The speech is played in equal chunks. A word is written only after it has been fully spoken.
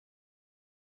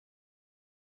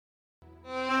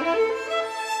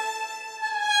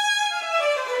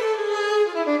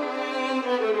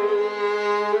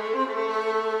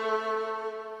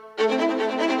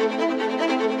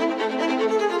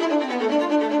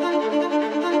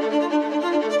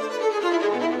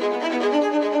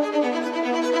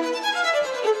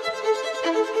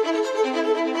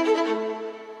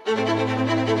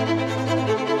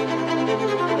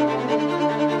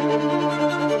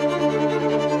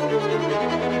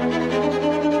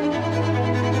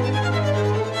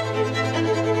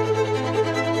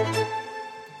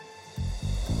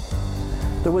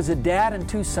was a dad and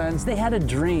two sons. They had a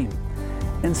dream.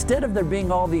 Instead of there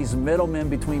being all these middlemen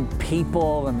between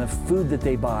people and the food that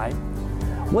they buy,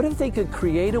 what if they could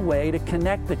create a way to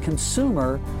connect the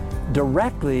consumer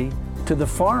directly to the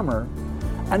farmer,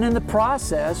 and in the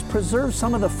process preserve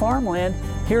some of the farmland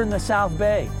here in the South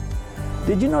Bay?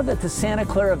 Did you know that the Santa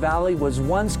Clara Valley was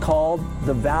once called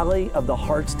the Valley of the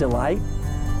Heart's Delight?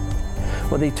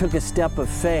 Well, they took a step of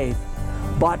faith,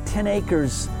 bought 10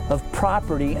 acres of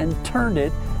property and turned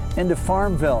it into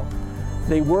Farmville.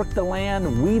 They worked the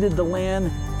land, weeded the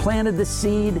land, planted the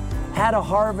seed, had a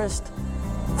harvest.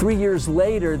 3 years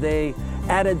later, they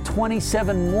added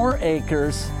 27 more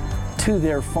acres to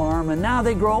their farm, and now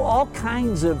they grow all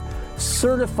kinds of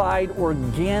certified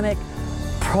organic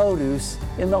produce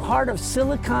in the heart of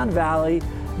Silicon Valley,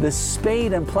 the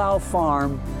Spade and Plow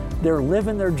Farm. They're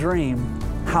living their dream.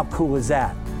 How cool is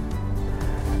that?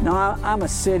 Now, I'm a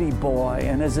city boy,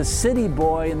 and as a city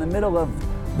boy in the middle of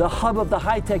the hub of the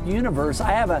high-tech universe,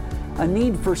 I have a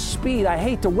need for speed. I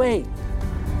hate to wait.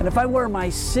 And if I wear my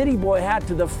city boy hat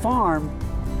to the farm,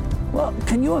 well,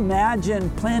 can you imagine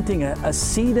planting a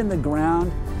seed in the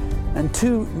ground and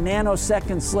 2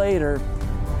 nanoseconds later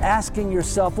asking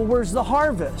yourself, well, where's the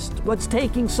harvest? What's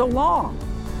taking so long?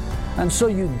 And so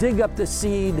you dig up the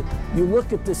seed, you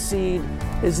look at the seed.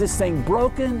 Is this thing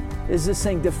broken? Is this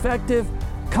thing defective?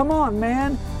 Come on,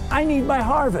 man, I need my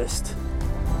harvest.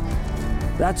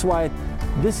 That's why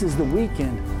this is the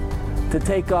weekend to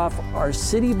take off our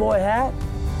city boy hat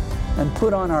and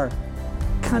put on our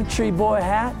country boy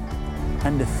hat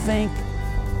and to think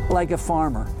like a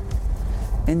farmer.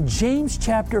 In James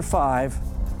chapter 5,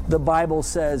 the Bible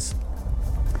says,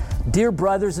 "Dear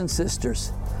brothers and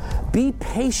sisters, be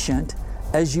patient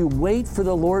as you wait for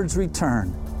the Lord's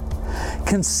return.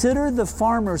 Consider the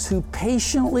farmers who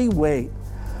patiently wait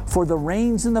for the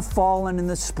rains in the fall and in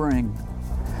the spring.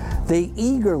 They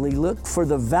eagerly look for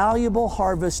the valuable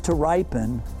harvest to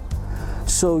ripen,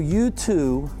 so you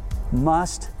too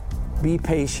must be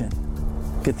patient."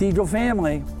 Cathedral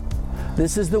family,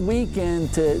 this is the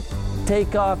weekend to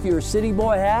take off your city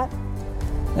boy hat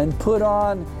and put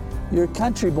on your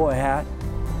country boy hat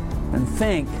and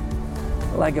think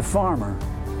like a farmer.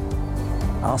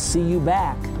 I'll see you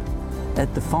back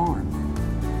at the farm.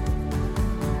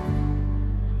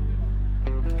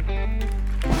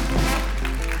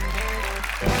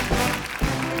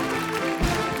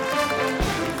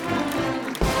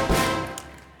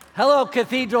 Hello,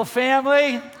 Cathedral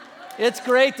family. It's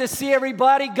great to see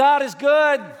everybody. God is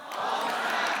good.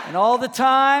 And all the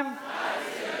time.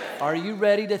 Are you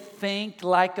ready to think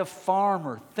like a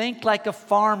farmer? Think like a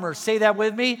farmer. Say that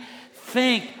with me.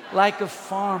 Think like a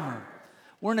farmer.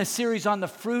 We're in a series on the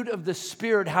fruit of the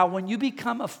Spirit, how when you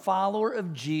become a follower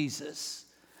of Jesus,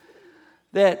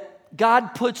 that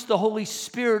God puts the Holy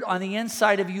Spirit on the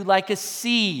inside of you like a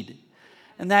seed.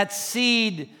 And that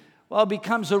seed, well,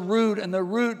 becomes a root, and the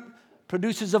root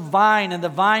produces a vine, and the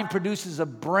vine produces a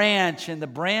branch, and the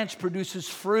branch produces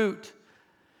fruit.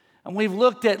 And we've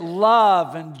looked at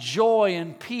love and joy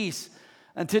and peace.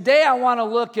 And today I want to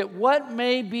look at what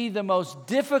may be the most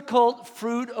difficult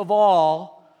fruit of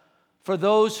all for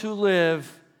those who live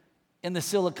in the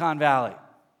Silicon Valley.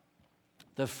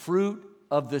 The fruit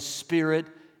of the Spirit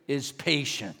is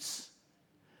patience.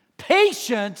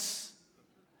 Patience?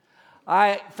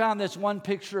 I found this one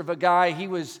picture of a guy. He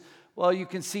was, well, you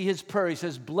can see his prayer. He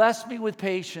says, "Bless me with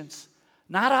patience,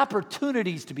 not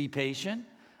opportunities to be patient.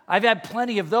 I've had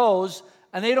plenty of those,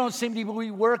 and they don't seem to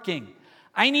be working.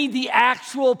 I need the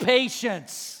actual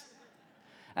patience."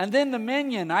 And then the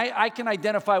minion, I can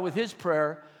identify with his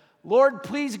prayer. "Lord,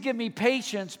 please give me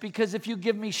patience, because if you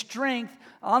give me strength,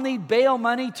 I'll need bail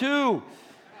money too."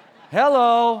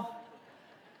 Hello.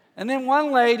 And then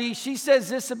one lady, she says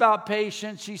this about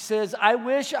patience. She says, "I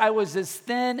wish I was as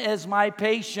thin as my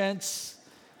patience."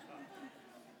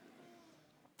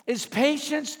 Is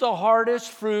patience the hardest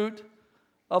fruit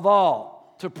of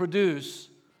all to produce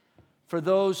for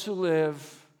those who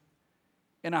live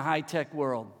in a high-tech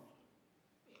world?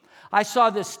 I saw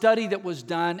this study that was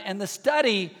done, and the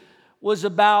study was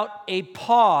about a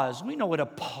pause. We know what a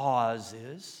pause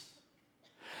is.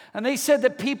 And they said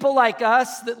that people like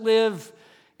us that live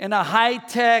in a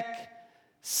high-tech,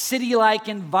 city-like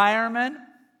environment,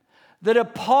 that a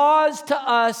pause to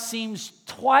us seems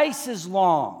twice as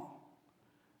long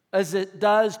as it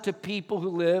does to people who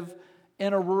live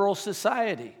in a rural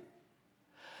society.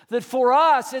 That for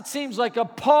us, it seems like a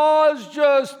pause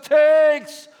just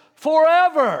takes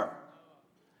forever.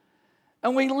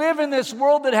 And we live in this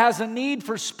world that has a need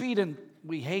for speed, and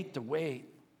we hate to wait.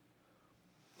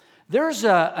 There's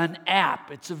an app.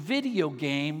 It's a video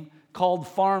game called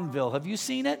Farmville. Have you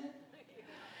seen it?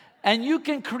 And you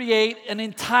can create an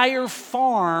entire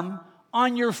farm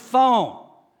on your phone.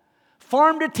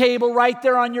 Farm to table right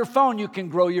there on your phone. You can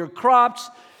grow your crops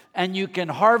and you can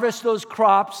harvest those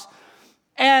crops.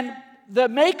 And the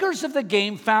makers of the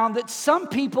game found that some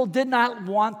people did not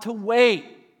want to wait.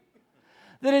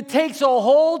 That it takes a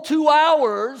whole 2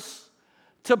 hours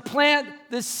to plant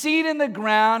the seed in the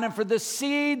ground and for the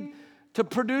seed to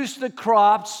produce the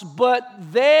crops, but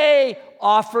they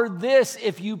offered this: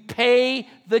 if you pay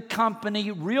the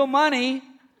company real money,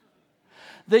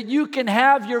 that you can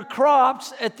have your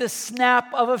crops at the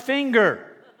snap of a finger.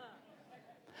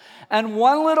 And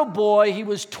one little boy, he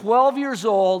was 12 years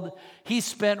old, he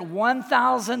spent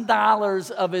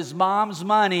 $1,000 of his mom's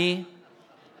money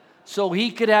so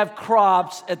he could have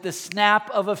crops at the snap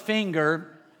of a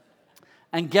finger.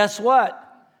 And guess what?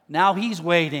 Now he's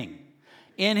waiting.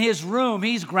 In his room,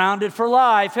 he's grounded for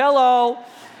life. Hello.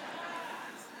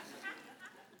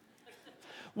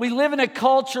 We live in a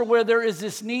culture where there is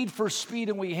this need for speed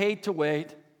and we hate to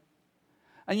wait.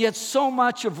 And yet so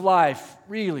much of life,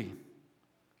 really,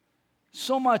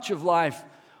 so much of life.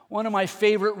 One of my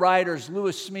favorite writers,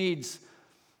 Lewis Smedes,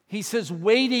 he says,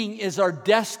 waiting is our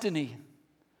destiny.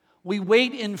 We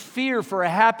wait in fear for a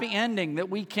happy ending that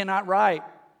we cannot write.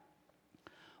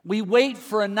 We wait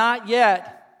for a not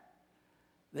yet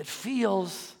that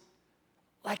feels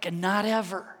like a not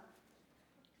ever.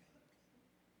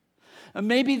 And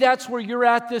maybe that's where you're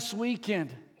at this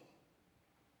weekend.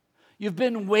 You've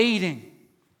been waiting.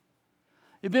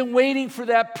 You've been waiting for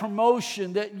that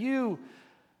promotion that you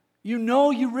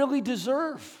know you really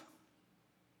deserve.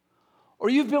 Or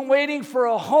you've been waiting for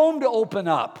a home to open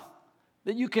up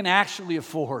that you can actually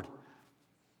afford.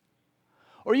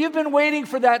 Or you've been waiting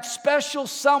for that special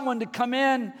someone to come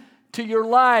in to your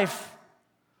life.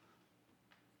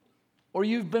 Or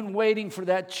you've been waiting for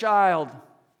that child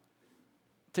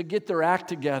to get their act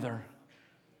together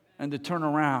and to turn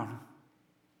around.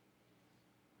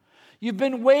 You've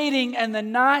been waiting, and the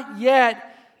not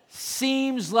yet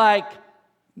seems like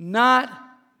not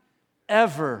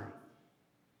ever.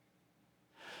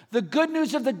 The good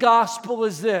news of the gospel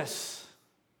is this: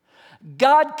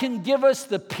 God can give us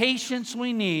the patience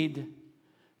we need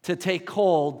to take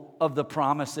hold of the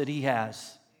promise that He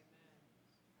has.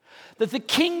 That the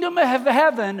kingdom of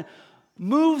heaven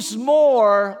moves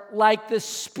more like the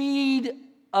speed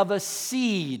of a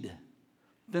seed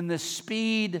than the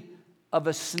speed of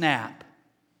a snap.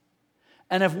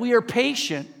 And if we are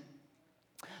patient,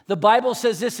 the Bible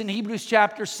says this in Hebrews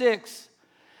chapter 6.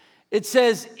 It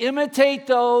says, imitate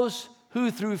those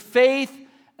who through faith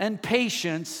and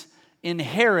patience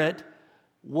inherit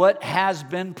what has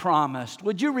been promised.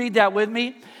 Would you read that with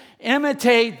me?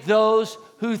 Imitate those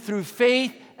who through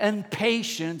faith and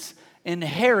patience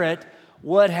inherit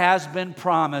what has been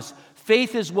promised.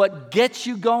 Faith is what gets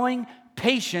you going.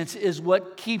 Patience is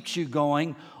what keeps you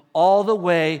going all the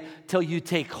way till you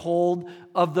take hold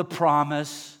of the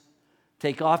promise.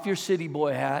 Take off your city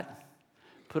boy hat.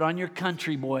 Put on your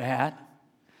country boy hat.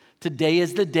 Today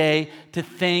is the day to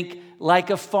think like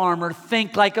a farmer.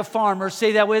 Think like a farmer.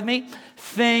 Say that with me.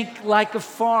 Think like a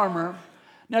farmer.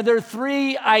 Now, there are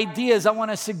 3 ideas I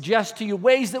want to suggest to you,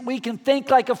 ways that we can think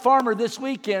like a farmer this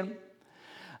weekend.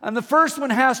 And the first one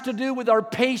has to do with our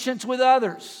patience with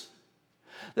others.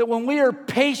 That when we are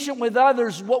patient with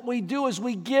others, what we do is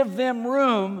we give them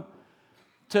room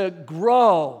to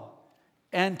grow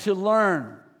and to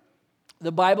learn.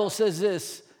 The Bible says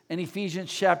this in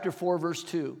Ephesians chapter 4, verse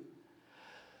 2.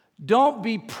 Don't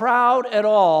be proud at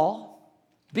all.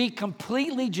 Be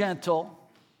completely gentle.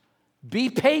 Be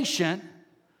patient.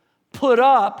 Put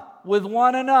up with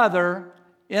one another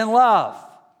in love.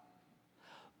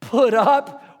 Put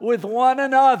up with one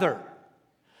another.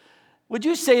 Would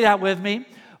you say that with me?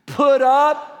 Put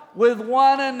up with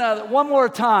one another. One more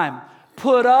time.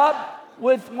 Put up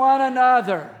with one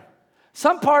another.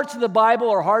 Some parts of the Bible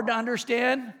are hard to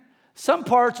understand. Some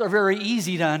parts are very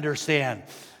easy to understand.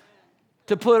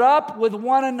 To put up with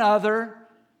one another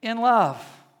in love.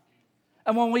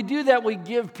 And when we do that, we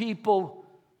give people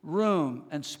room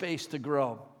and space to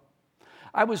grow.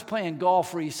 I was playing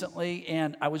golf recently,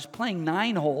 and I was playing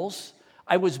 9 holes.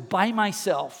 I was by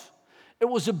myself. It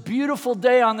was a beautiful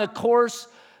day on the course.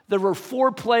 There were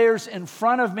 4 players in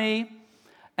front of me,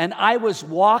 and I was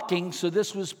walking, so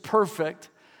this was perfect.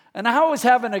 And I was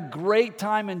having a great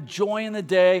time enjoying the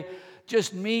day,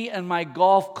 just me and my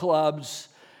golf clubs.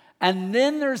 And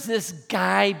then there's this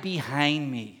guy behind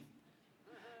me.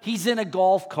 He's in a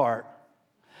golf cart.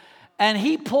 And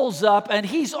he pulls up and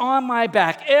he's on my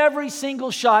back. Every single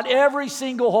shot, every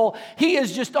single hole, he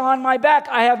is just on my back.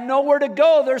 I have nowhere to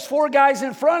go. There's 4 guys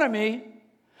in front of me.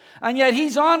 And yet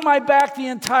he's on my back the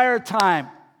entire time.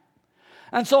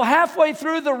 And so halfway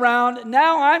through the round,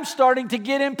 now I'm starting to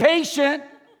get impatient.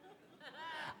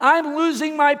 I'm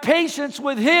losing my patience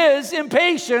with his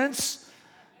impatience.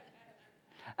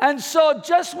 And so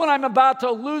just when I'm about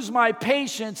to lose my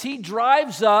patience, he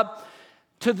drives up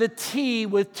to the tee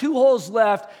with 2 holes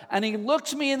left, and he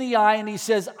looks me in the eye and he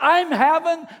says, "I'm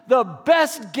having the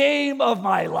best game of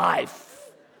my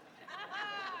life."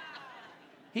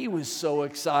 He was so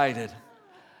excited.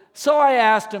 So I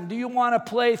asked him, "Do you want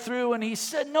to play through?" And he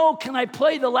said, "No, can I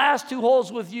play the last 2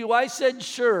 holes with you?" I said,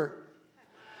 "Sure."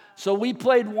 So we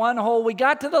played 1 hole. We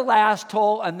got to the last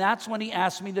hole, and that's when he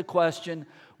asked me the question,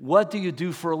 "What do you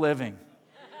do for a living?"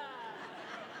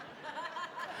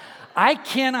 I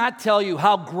cannot tell you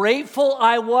how grateful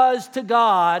I was to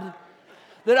God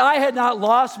that I had not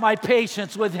lost my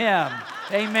patience with him.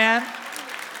 Amen.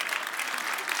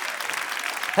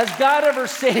 Has God ever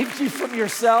saved you from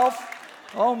yourself?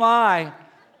 Oh my.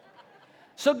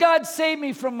 So God saved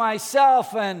me from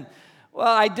myself, and well,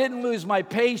 I didn't lose my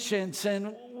patience,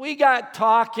 and we got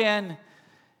talking,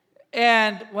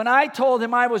 and when I told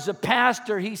him I was a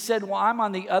pastor, he said, "Well, I'm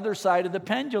on the other side of the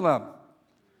pendulum."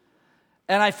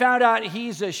 And I found out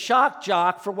he's a shock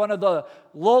jock for one of the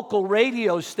local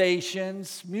radio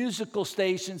stations, musical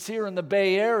stations here in the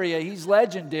Bay Area. He's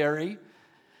legendary.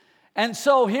 And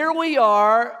so here we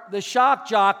are, the shock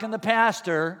jock and the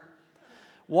pastor,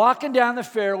 walking down the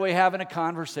fairway having a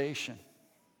conversation.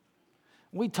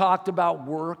 We talked about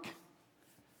work.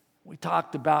 We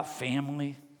talked about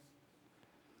family.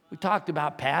 We talked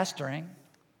about pastoring.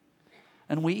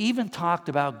 And we even talked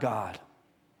about God.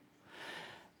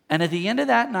 And at the end of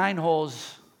that 9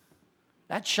 holes,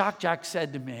 that shock jock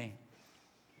said to me,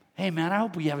 "Hey man, I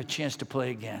hope we have a chance to play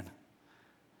again."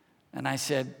 And I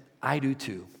said, "I do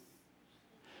too."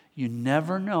 You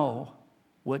never know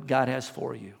what God has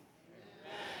for you.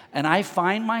 And I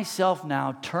find myself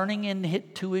now turning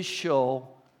into his show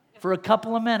for a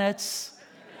couple of minutes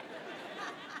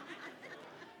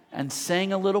and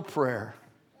saying a little prayer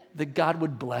that God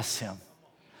would bless him.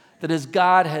 That as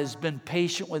God has been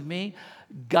patient with me,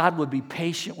 God would be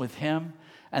patient with him,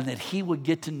 and that he would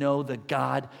get to know the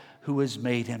God who has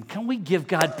made him. Can we give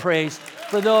God praise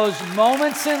for those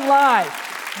moments in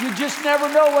life? You just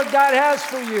never know what God has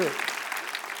for you.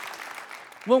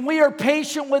 When we are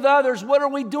patient with others, what are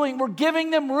we doing? We're giving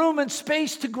them room and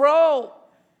space to grow.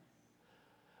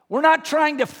 We're not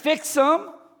trying to fix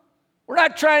them. We're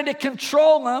not trying to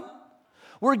control them.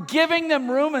 We're giving them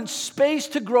room and space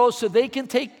to grow so they can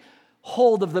take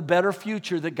hold of the better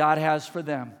future that God has for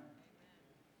them.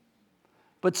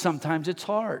 But sometimes it's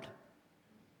hard.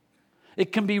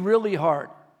 It can be really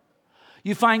hard.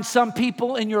 You find some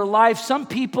people in your life, some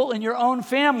people in your own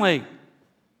family.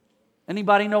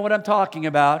 Anybody know what I'm talking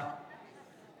about?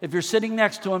 If you're sitting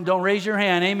next to them, don't raise your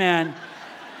hand. Amen.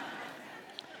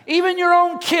 Even your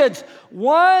own kids.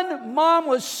 One mom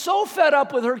was so fed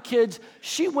up with her kids,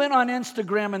 she went on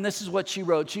Instagram and this is what she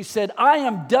wrote. She said, "I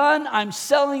am done. I'm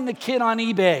selling the kid on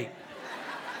eBay."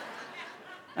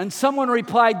 And someone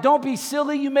replied, "Don't be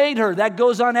silly. You made her. That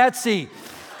goes on Etsy."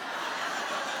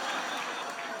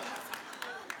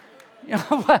 You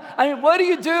know, I mean, what do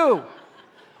you do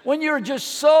when you're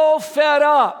just so fed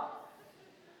up?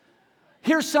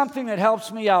 Here's something that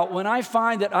helps me out. When I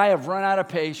find that I have run out of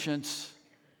patience,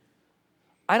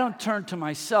 I don't turn to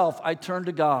myself, I turn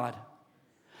to God.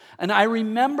 And I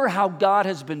remember how God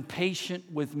has been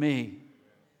patient with me.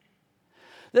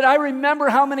 That I remember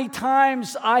how many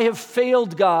times I have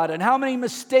failed God and how many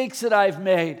mistakes that I've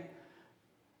made.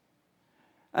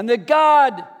 And that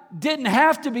God didn't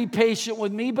have to be patient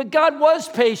with me, but God was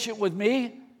patient with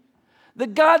me.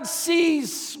 That God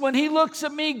sees, when he looks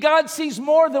at me, God sees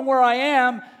more than where I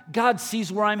am. God sees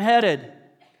where I'm headed.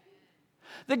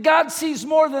 That God sees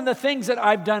more than the things that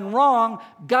I've done wrong.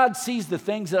 God sees the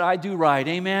things that I do right.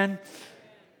 Amen?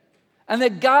 And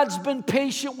that God's been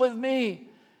patient with me.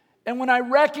 And when I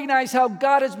recognize how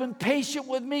God has been patient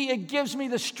with me, it gives me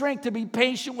the strength to be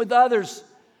patient with others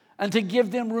and to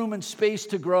give them room and space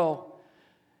to grow.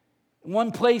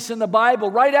 One place in the Bible,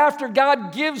 right after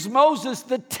God gives Moses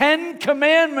the 10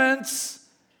 Commandments,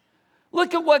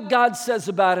 look at what God says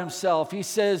about himself. He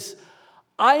says,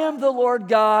 "I am the Lord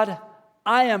God.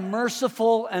 I am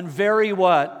merciful and very"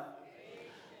 what?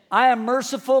 I am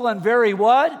merciful and very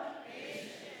what?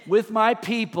 With my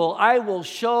people. I will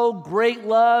show great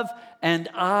love and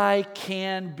I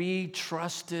can be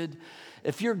trusted.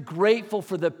 If you're grateful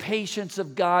for the patience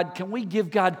of God, can we give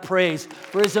God praise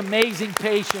for his amazing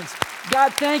patience?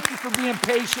 God, thank you for being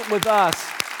patient with us.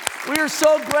 We are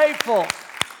so grateful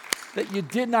that you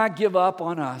did not give up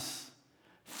on us.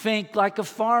 Think like a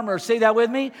farmer. Say that with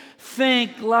me.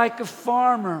 Think like a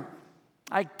farmer.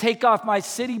 I take off my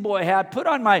city boy hat, put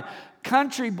on my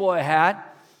country boy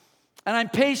hat, and I'm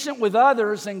patient with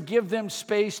others and give them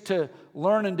space to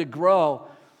learn and to grow.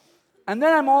 And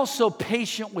then I'm also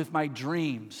patient with my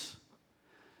dreams.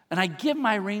 And I give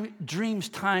my dreams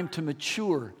time to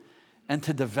mature and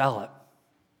to develop.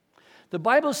 The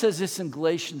Bible says this in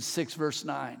Galatians 6, verse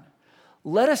 9.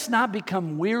 Let us not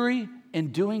become weary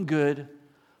in doing good,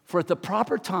 for at the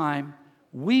proper time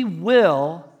we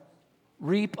will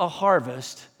reap a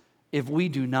harvest if we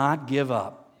do not give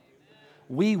up.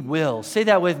 We will. Say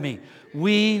that with me.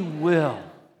 We will.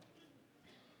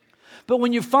 But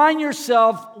when you find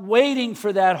yourself waiting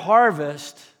for that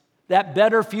harvest, that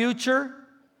better future,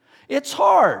 it's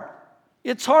hard.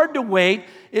 It's hard to wait.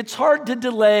 It's hard to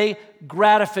delay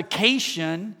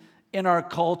gratification in our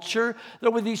culture.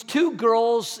 There were these two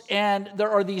girls, and there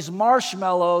are these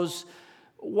marshmallows.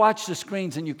 Watch the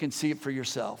screens and you can see it for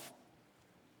yourself.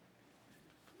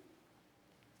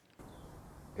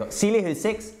 We've got Celia, who's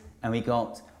 6, and we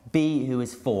got B, who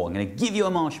is 4. I'm going to give you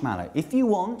a marshmallow. If you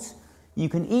want, you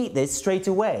can eat this straight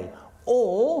away,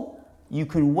 or you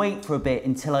can wait for a bit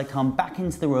until I come back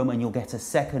into the room and you'll get a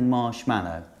second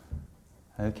marshmallow.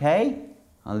 Okay?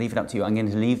 I'll leave it up to you. I'm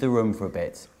going to leave the room for a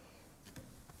bit.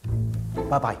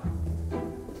 Bye-bye.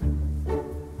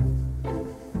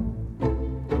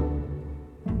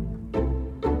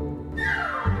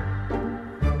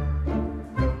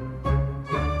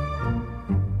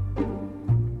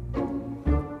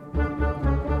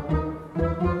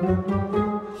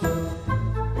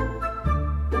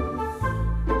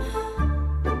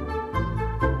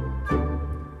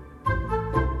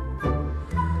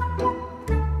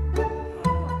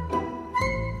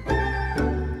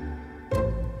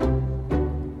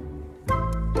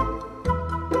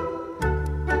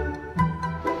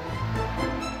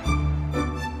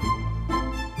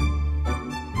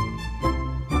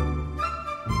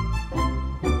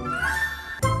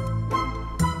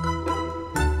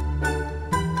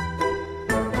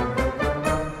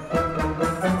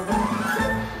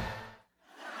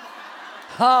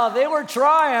 Oh, they were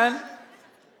trying,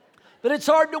 but it's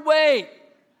hard to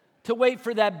wait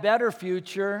for that better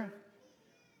future.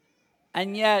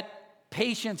 And yet,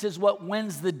 patience is what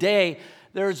wins the day.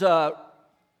 There's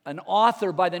an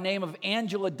author by the name of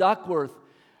Angela Duckworth,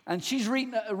 and she's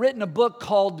written a book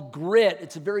called Grit.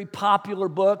 It's a very popular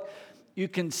book. You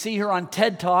can see her on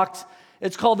TED Talks.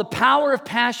 It's called The Power of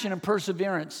Passion and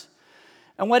Perseverance.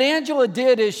 And what Angela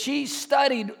did is she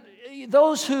studied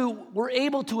those who were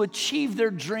able to achieve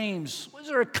their dreams. Was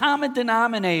there a common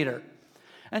denominator?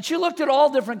 And she looked at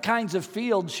all different kinds of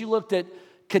fields. She looked at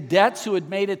cadets who had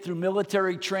made it through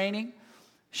military training.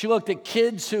 She looked at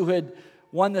kids who had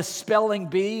won the spelling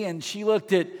bee. And she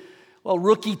looked at,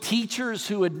 rookie teachers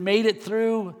who had made it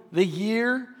through the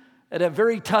year at a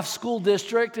very tough school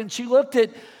district. And she looked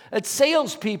at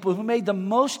salespeople who made the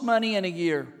most money in a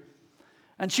year.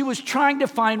 And she was trying to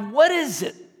find, what is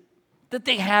it that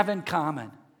they have in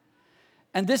common?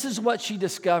 And this is what she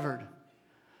discovered.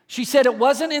 She said it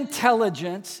wasn't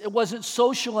intelligence, it wasn't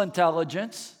social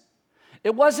intelligence,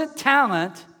 it wasn't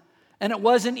talent, and it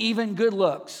wasn't even good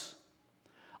looks.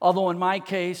 Although in my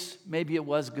case, maybe it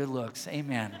was good looks.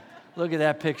 Amen. Look at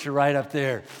that picture right up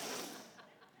there.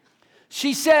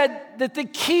 She said that the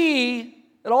key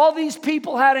that all these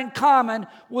people had in common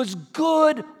was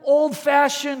good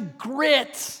old-fashioned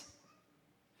grit.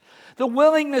 The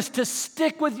willingness to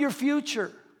stick with your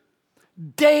future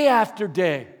day after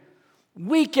day,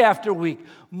 week after week,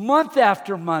 month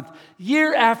after month,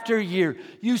 year after year.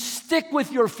 You stick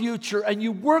with your future and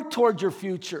you work towards your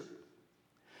future.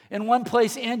 In one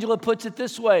place, Angela puts it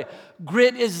this way: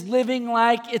 grit is living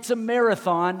like it's a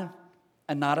marathon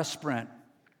and not a sprint.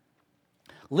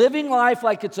 Living life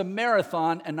like it's a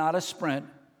marathon and not a sprint,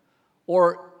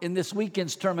 or in this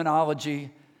weekend's terminology,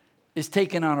 is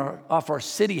taking off our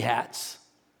city hats,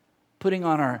 putting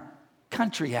on our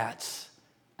country hats,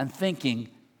 and thinking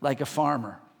like a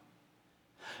farmer.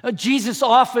 Now, Jesus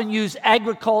often used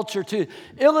agriculture to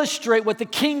illustrate what the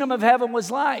kingdom of heaven was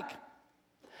like.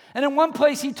 And in one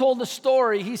place he told a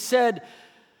story. He said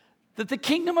that the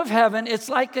kingdom of heaven, it's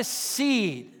like a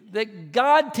seed, that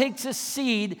God takes a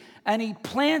seed and he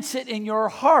plants it in your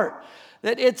heart.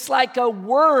 That it's like a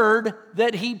word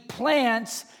that he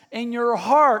plants in your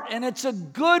heart, and it's a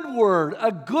good word, a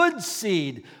good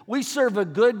seed. We serve a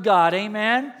good God,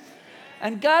 amen?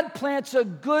 And God plants a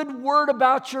good word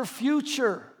about your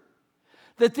future,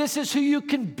 that this is who you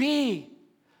can be,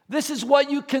 this is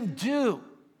what you can do,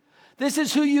 this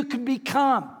is who you can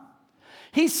become.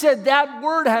 He said that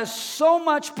word has so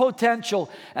much potential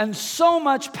and so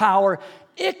much power,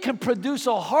 it can produce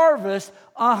a harvest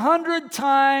 100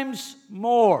 times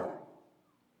more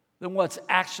than what's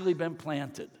actually been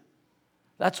planted.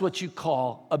 That's what you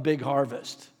call a big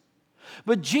harvest.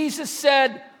 But Jesus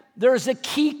said there's a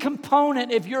key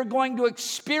component if you're going to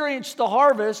experience the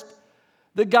harvest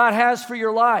that God has for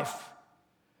your life.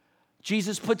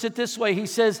 Jesus puts it this way. He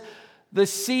says, the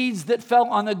seeds that fell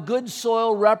on the good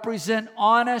soil represent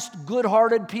honest,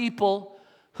 good-hearted people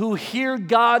who hear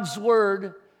God's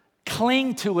word,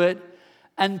 cling to it,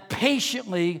 and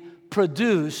patiently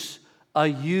produce a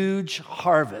huge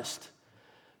harvest.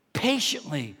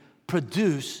 Patiently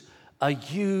produce a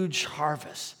huge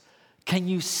harvest. Can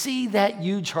you see that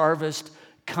huge harvest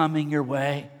coming your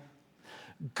way?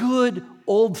 Good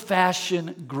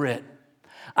old-fashioned grit.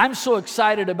 I'm so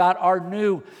excited about our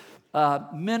new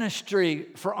ministry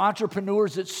for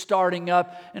entrepreneurs that's starting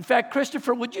up. In fact,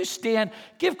 Christopher, would you stand?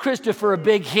 Give Christopher a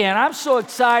big hand. I'm so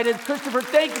excited. Christopher,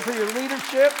 thank you for your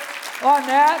leadership on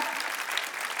that.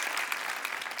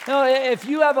 You know, if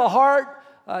you have a heart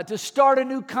to start a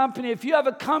new company, if you have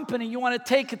a company, you want to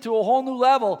take it to a whole new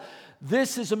level,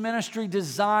 this is a ministry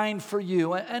designed for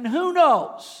you. And who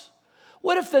knows?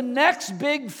 What if the next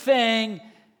big thing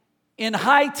in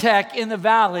high tech in the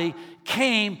valley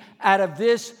came out of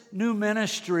this new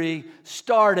ministry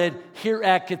started here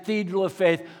at Cathedral of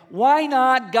Faith? Why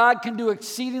not? God can do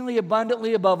exceedingly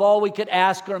abundantly above all we could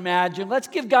ask or imagine. Let's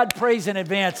give God praise in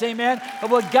advance, amen,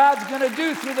 of what God's going to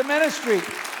do through the ministry.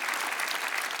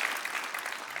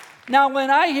 Now, when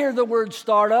I hear the word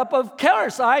startup, of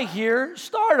course, I hear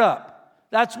startup.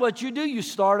 That's what you do. You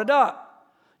start it up.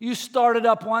 You start it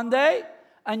up one day,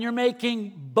 and you're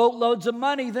making boatloads of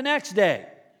money the next day.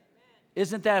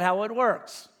 Isn't that how it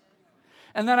works?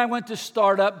 And then I went to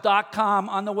startup.com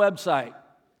on the website.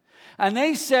 And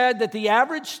they said that the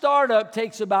average startup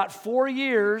takes about 4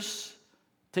 years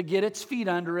to get its feet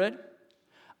under it,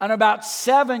 and about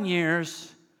 7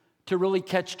 years to really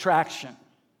catch traction.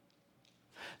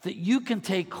 That you can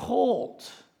take hold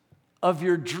of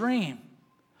your dream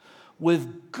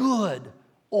with good,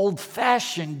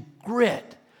 old-fashioned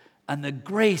grit and the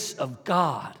grace of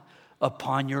God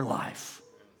upon your life.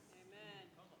 Amen.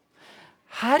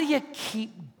 How do you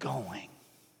keep going?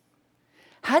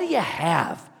 How do you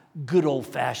have good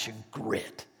old-fashioned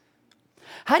grit?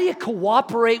 How do you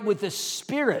cooperate with the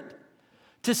Spirit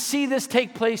to see this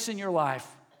take place in your life?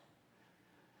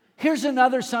 Here's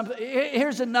another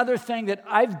thing that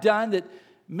I've done that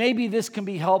maybe this can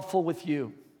be helpful with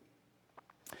you.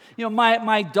 You know,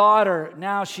 my daughter,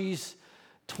 now she's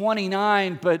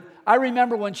 29, but I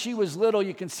remember when she was little,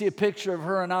 you can see a picture of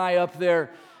her and I up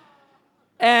there.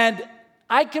 And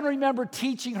I can remember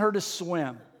teaching her to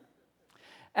swim.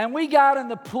 And we got in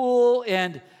the pool,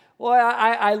 and well,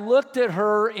 I looked at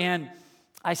her and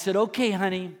I said, okay,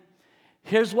 honey,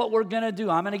 here's what we're going to do.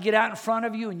 I'm going to get out in front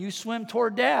of you and you swim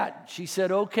toward Dad. She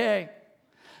said, okay.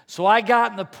 So I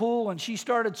got in the pool and she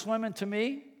started swimming to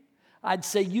me. I'd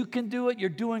say, you can do it. You're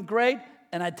doing great.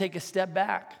 And I'd take a step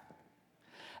back.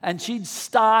 And she'd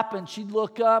stop and she'd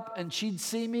look up and she'd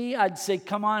see me. I'd say,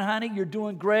 come on, honey, you're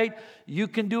doing great. You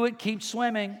can do it. Keep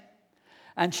swimming.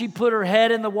 And she'd put her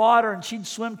head in the water and she'd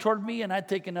swim toward me and I'd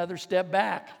take another step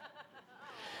back.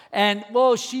 And,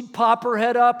 well, she'd pop her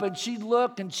head up and she'd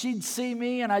look and she'd see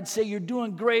me and I'd say, you're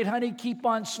doing great, honey, keep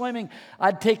on swimming.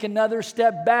 I'd take another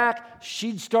step back.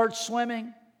 She'd start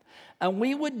swimming. And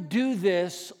we would do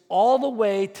this all the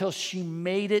way till she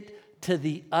made it to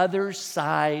the other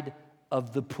side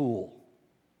of the pool.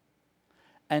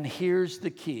 And here's the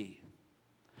key.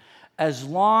 As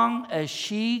long as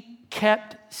she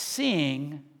kept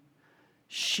seeing,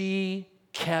 she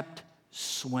kept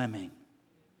swimming.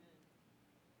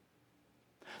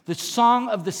 The song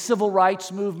of the civil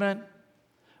rights movement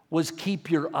was keep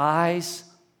your eyes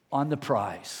on the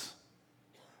prize.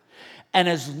 And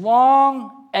as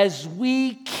long as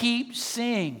we keep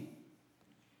seeing,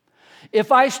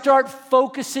 if I start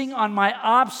focusing on my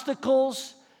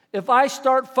obstacles, if I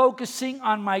start focusing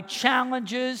on my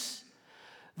challenges,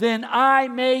 then I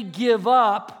may give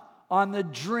up on the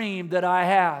dream that I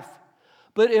have.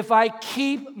 But if I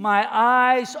keep my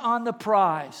eyes on the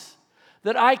prize,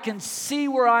 that I can see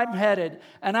where I'm headed,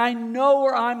 and I know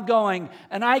where I'm going,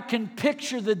 and I can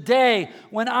picture the day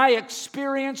when I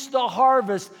experience the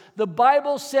harvest. The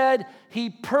Bible said he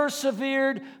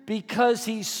persevered because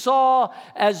he saw,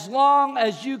 as long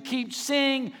as you keep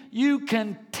seeing, you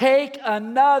can take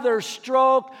another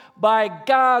stroke by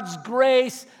God's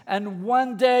grace, and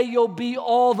one day you'll be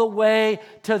all the way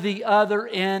to the other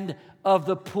end of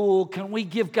the pool. Can we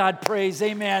give God praise?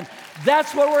 Amen.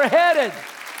 That's where we're headed.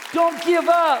 Don't give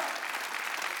up.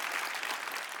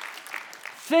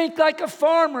 Think like a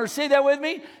farmer. Say that with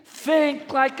me.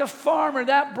 Think like a farmer.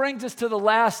 That brings us to the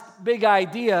last big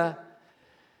idea.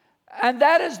 And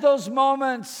that is those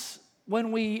moments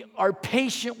when we are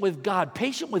patient with God.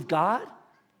 Patient with God?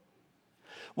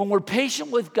 When we're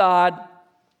patient with God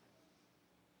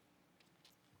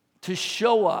to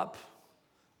show up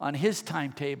on His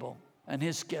timetable and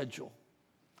His schedule.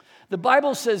 The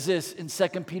Bible says this in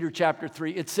 2 Peter chapter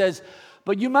 3. It says,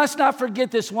 "But you must not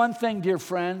forget this one thing, dear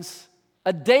friends.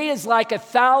 A day is like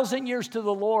 1,000 years to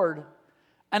the Lord,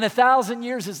 and 1,000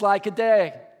 years is like a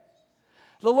day."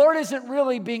 The Lord isn't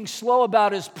really being slow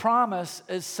about His promise,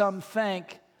 as some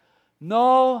think.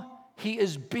 No, He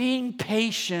is being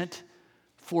patient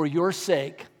for your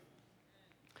sake.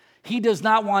 He does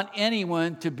not want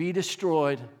anyone to be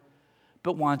destroyed,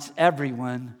 but wants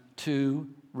everyone to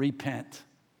repent.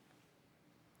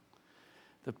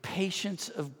 The patience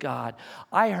of God.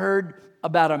 I heard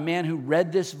about a man who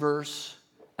read this verse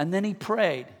and then he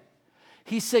prayed.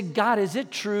 He said, "God, is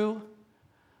it true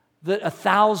that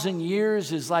 1,000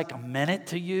 years is like a minute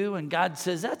to you?" And God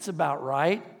says, "That's about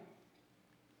right."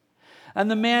 And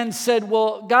the man said,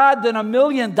 "Well, God, then $1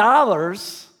 million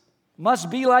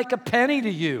must be like a penny to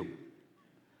you."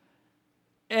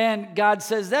 And God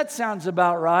says, "That sounds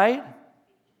about right."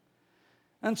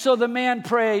 And so the man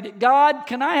prayed, "God,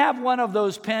 can I have one of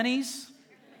those pennies?"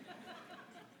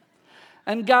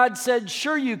 And God said,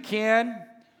 "Sure you can.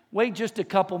 Wait just a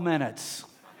couple minutes."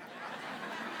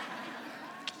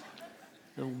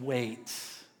 The wait.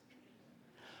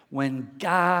 When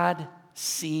God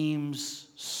seems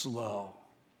slow.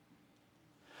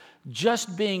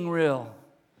 Just being real.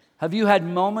 Have you had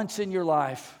moments in your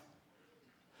life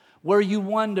where you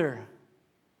wonder,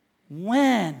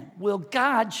 when will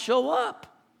God show up?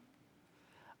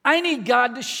 I need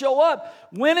God to show up.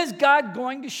 When is God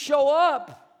going to show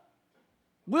up?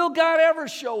 Will God ever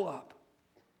show up?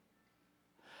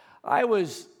 I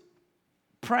was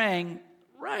praying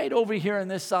right over here in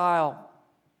this aisle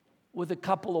with a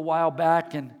couple a while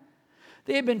back, and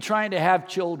they had been trying to have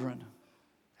children.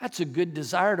 That's a good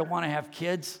desire to want to have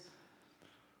kids.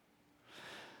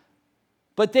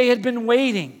 But they had been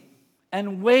waiting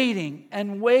and waiting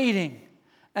and waiting.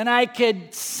 And I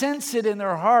could sense it in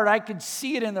their heart. I could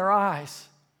see it in their eyes.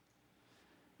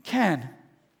 Ken,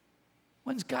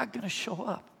 when's God going to show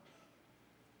up?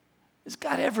 Is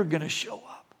God ever going to show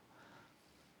up?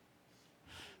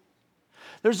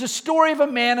 There's a story of a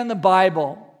man in the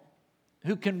Bible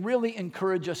who can really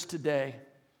encourage us today.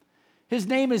 His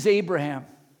name is Abraham.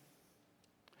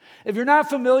 If you're not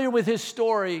familiar with his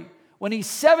story, when he's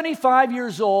 75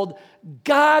 years old,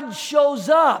 God shows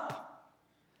up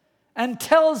and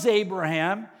tells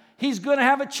Abraham he's going to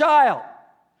have a child.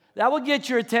 That will get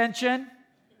your attention.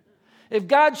 If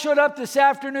God showed up this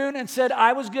afternoon and said,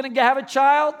 I was going to have a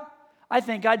child, I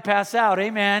think I'd pass out.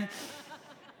 Amen.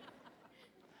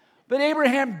 But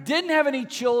Abraham didn't have any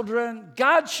children.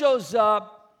 God shows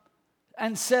up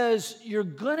and says, you're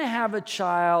going to have a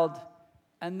child.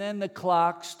 And then the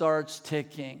clock starts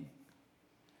ticking.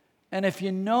 And if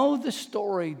you know the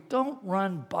story, don't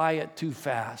run by it too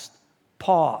fast.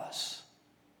 Pause.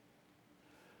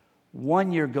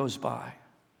 1 year goes by,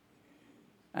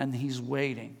 and he's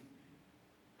waiting.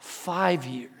 5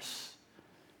 years,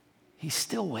 he's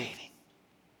still waiting.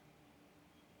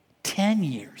 10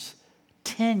 years,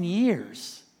 10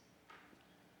 years.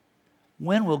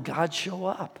 When will God show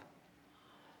up?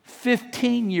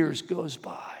 15 years goes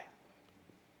by.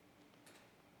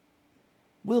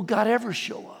 Will God ever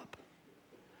show up?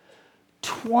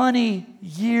 20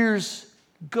 years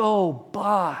go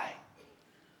by,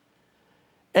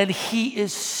 and he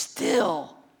is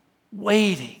still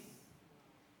waiting.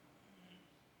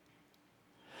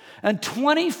 And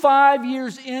 25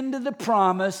 years into the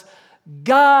promise,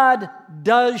 God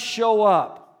does show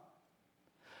up.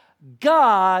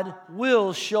 God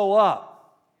will show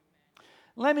up.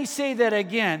 Let me say that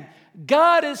again.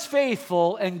 God is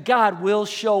faithful, and God will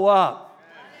show up.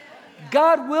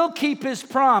 God will keep his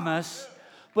promise,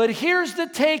 but here's the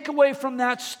takeaway from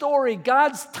that story.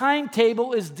 God's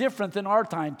timetable is different than our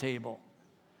timetable.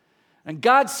 And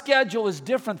God's schedule is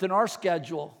different than our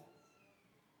schedule.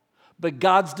 But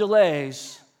God's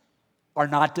delays are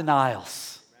not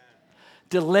denials.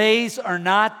 Delays are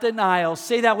not denials.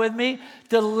 Say that with me.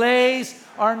 Delays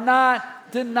are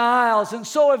not denials. And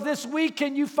so if this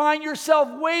weekend you find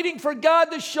yourself waiting for God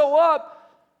to show up,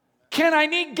 I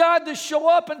need God to show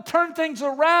up and turn things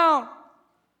around.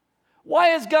 Why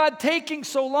is God taking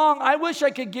so long? I wish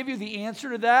I could give you the answer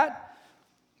to that,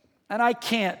 and I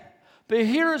can't. But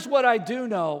here's what I do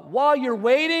know. While you're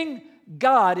waiting,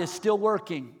 God is still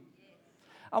working.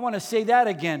 I want to say that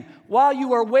again. While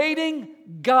you are waiting,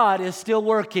 God is still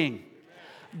working.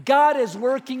 God is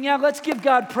working. Yeah, let's give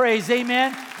God praise.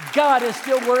 Amen. God is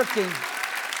still working.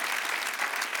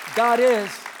 God is.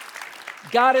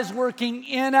 God is working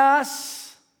in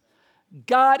us.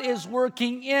 God is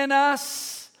working in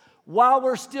us. While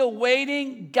we're still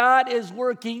waiting, God is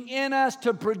working in us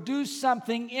to produce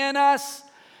something in us.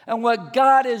 And what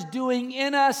God is doing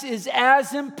in us is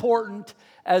as important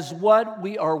as what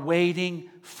we are waiting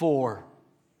for.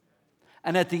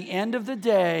 And at the end of the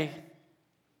day,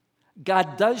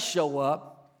 God does show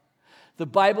up. The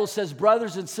Bible says,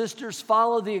 brothers and sisters,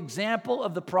 follow the example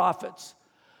of the prophets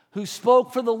who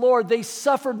spoke for the Lord. They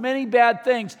suffered many bad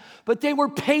things, but they were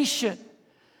patient.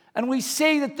 And we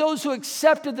say that those who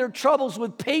accepted their troubles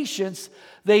with patience,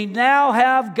 they now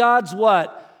have God's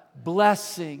what?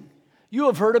 Blessing. You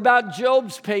have heard about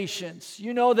Job's patience.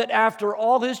 You know that after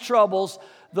all his troubles,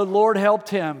 the Lord helped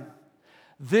him.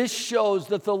 This shows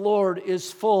that the Lord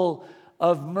is full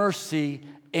of mercy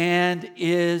and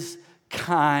is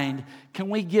kind. Can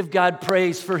we give God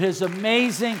praise for his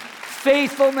amazing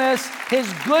faithfulness,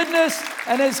 his goodness,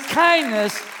 and his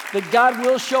kindness, that God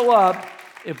will show up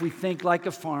if we think like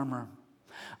a farmer.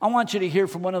 I want you to hear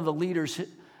from one of the leaders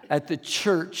at the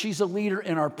church. She's a leader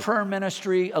in our prayer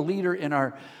ministry, a leader in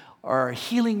our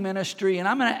healing ministry, and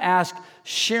I'm going to ask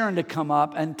Sharon to come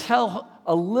up and tell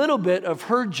a little bit of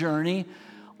her journey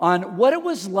on what it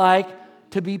was like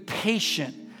to be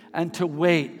patient and to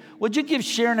wait. Would you give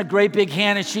Sharon a great big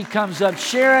hand as she comes up?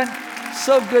 Sharon,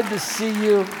 so good to see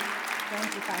you.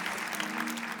 Thank you,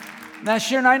 Pastor. Now,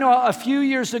 Sharon, I know a few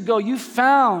years ago you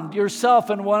found yourself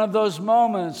in one of those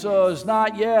moments. So it's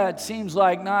not yet, seems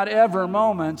like not ever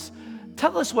moments.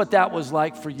 Tell us what that was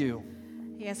like for you.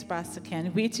 Yes, Pastor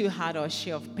Ken, we too had our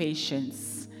share of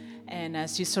patience. And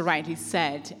as you so rightly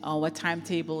said, our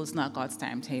timetable is not God's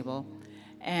timetable.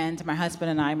 And my husband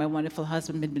and I, my wonderful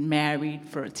husband, had been married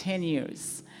for 10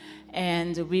 years.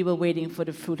 And we were waiting for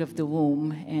the fruit of the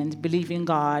womb and believing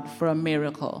God for a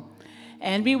miracle.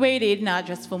 And we waited not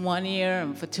just for 1 year,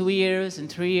 and for 2 years, and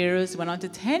 3 years, went on to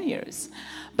 10 years.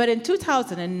 But in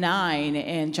 2009,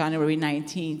 and January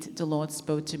 19th, the Lord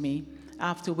spoke to me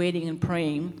after waiting and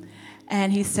praying.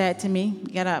 And he said to me,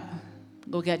 get up,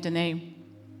 go get the name.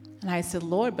 And I said,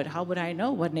 Lord, but how would I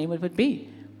know what name it would be?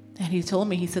 And he told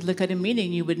me, he said, look at the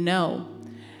meaning, you would know.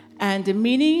 And the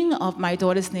meaning of my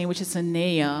daughter's name, which is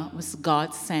Anea, was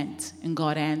God sent, and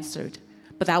God answered.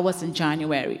 But that was in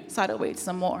January, so I had to wait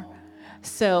some more.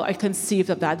 So I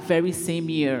conceived of that very same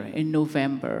year in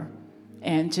November.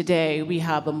 And today we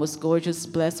have a most gorgeous,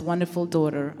 blessed, wonderful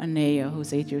daughter, Anea,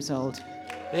 who's 8 years old.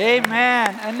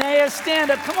 Amen. Anea,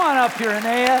 stand up. Come on up here,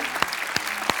 Anea.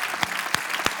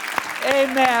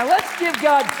 Amen. Let's give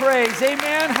God praise.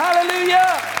 Amen.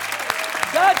 Hallelujah.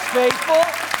 God's faithful.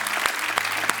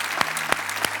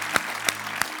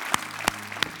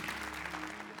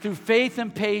 Through faith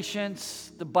and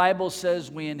patience, the Bible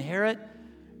says we inherit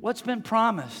what's been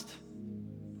promised.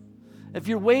 If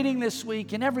you're waiting this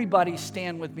week, and everybody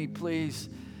stand with me, please.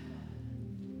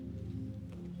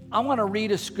 I want to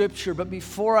read a scripture, but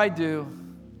before I do,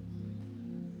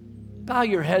 bow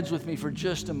your heads with me for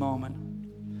just a moment.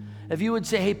 If you would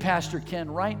say, hey, Pastor Ken,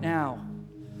 right now,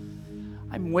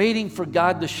 I'm waiting for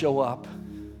God to show up.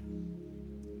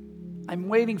 I'm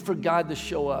waiting for God to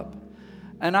show up.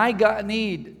 And I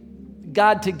need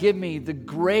God to give me the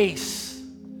grace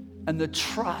and the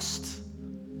trust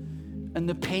and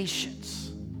the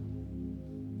patience.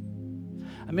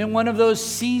 I'm in one of those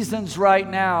seasons right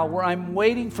now where I'm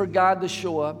waiting for God to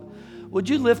show up. Would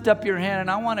you lift up your hand?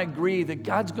 And I want to agree that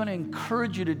God's going to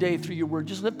encourage you today through your word.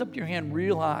 Just lift up your hand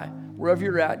real high, wherever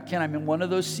you're at. Ken, I'm in one of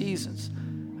those seasons.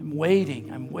 I'm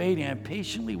waiting, I'm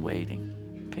patiently waiting.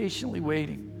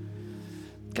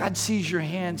 God sees your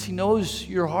hands. He knows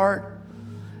your heart.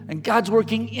 And God's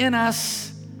working in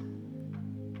us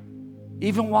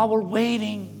even while we're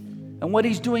waiting. And what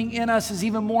he's doing in us is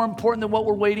even more important than what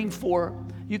we're waiting for.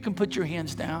 You can put your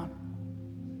hands down.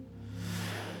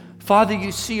 Father,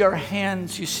 you see our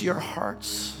hands, you see our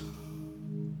hearts.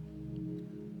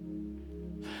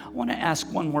 I want to ask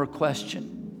one more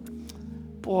question.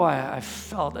 Boy, I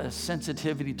felt a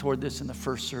sensitivity toward this in the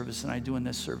first service, and I do in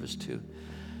this service too.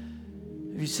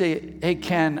 If you say, hey,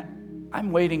 Ken,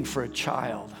 I'm waiting for a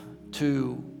child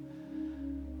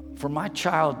for my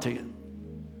child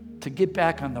to get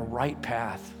back on the right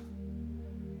path.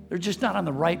 They're just not on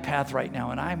the right path right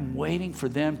now, and I'm waiting for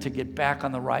them to get back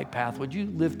on the right path. Would you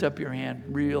lift up your hand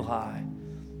real high?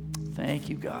 Thank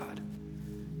you, God.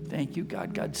 Thank you,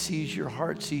 God. God sees your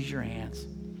heart, sees your hands.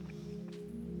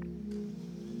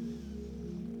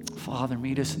 Father,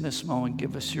 meet us in this moment.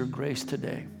 Give us your grace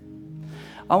today.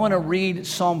 I want to read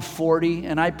Psalm 40,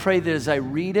 and I pray that as I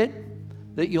read it,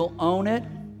 that you'll own it.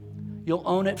 You'll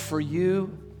own it for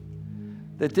you.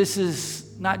 That this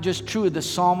is not just true of the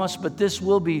psalmist, but this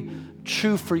will be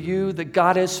true for you, that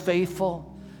God is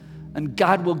faithful, and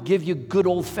God will give you good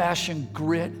old-fashioned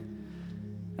grit.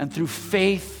 And through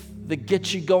faith that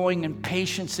gets you going and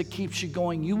patience that keeps you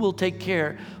going, you will take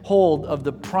hold of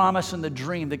the promise and the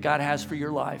dream that God has for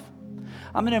your life.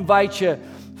 I'm going to invite you,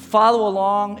 follow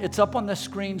along. It's up on the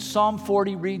screen. Psalm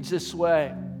 40 reads this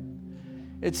way.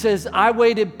 It says, I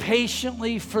waited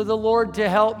patiently for the Lord to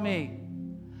help me,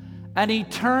 and he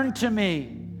turned to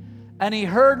me, and he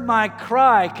heard my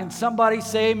cry. Can somebody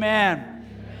say amen?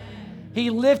 Amen. He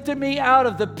lifted me out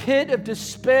of the pit of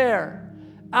despair,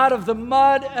 out of the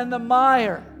mud and the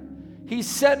mire. He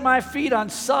set my feet on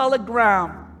solid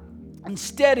ground and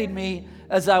steadied me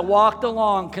as I walked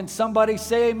along. Can somebody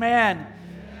say amen? Amen.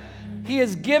 He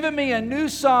has given me a new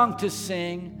song to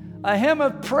sing, a hymn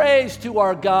of praise to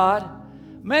our God.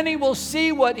 Many will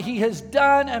see what he has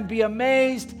done and be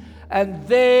amazed, and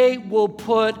they will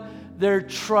put their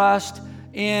trust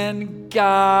in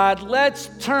God. Let's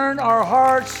turn our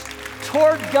hearts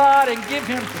toward God and give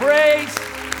him praise.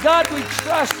 God, we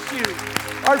trust you.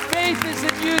 Our faith is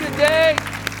in you today.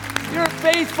 You're a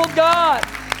faithful God.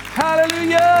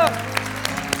 Hallelujah.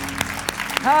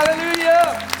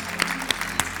 Hallelujah.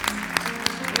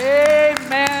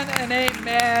 Amen and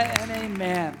amen and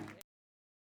amen.